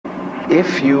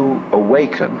if you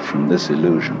awaken from this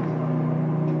illusion,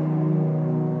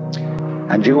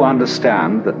 and you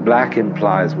understand that black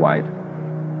implies white,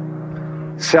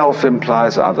 self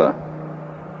implies other,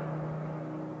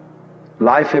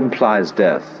 life implies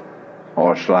death,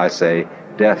 or shall I say,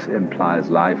 death implies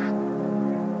life,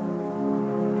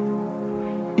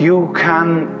 you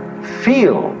can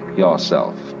feel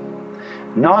yourself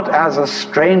not as a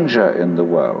stranger in the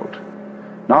world,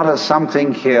 not as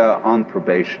something here on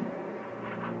probation,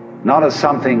 not as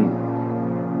something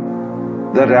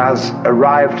that has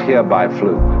arrived here by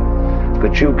fluke,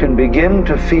 but you can begin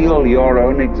to feel your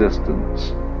own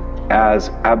existence as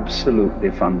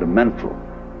absolutely fundamental.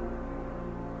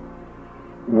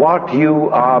 What you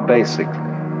are basically,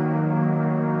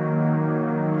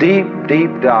 deep,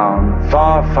 deep down,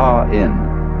 far, far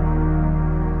in,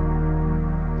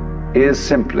 is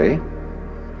simply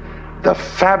the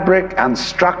fabric and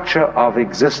structure of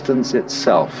existence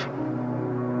itself.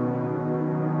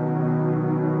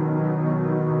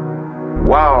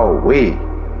 Wow-wee!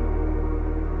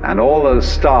 And all those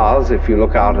stars, if you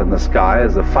look out in the sky,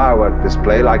 is a firework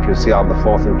display like you see on the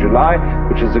 4th of July,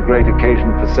 which is a great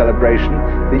occasion for celebration.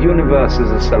 The universe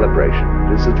is a celebration.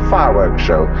 It is a fireworks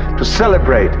show to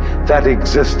celebrate that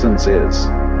existence is.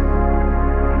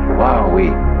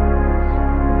 Wow-wee!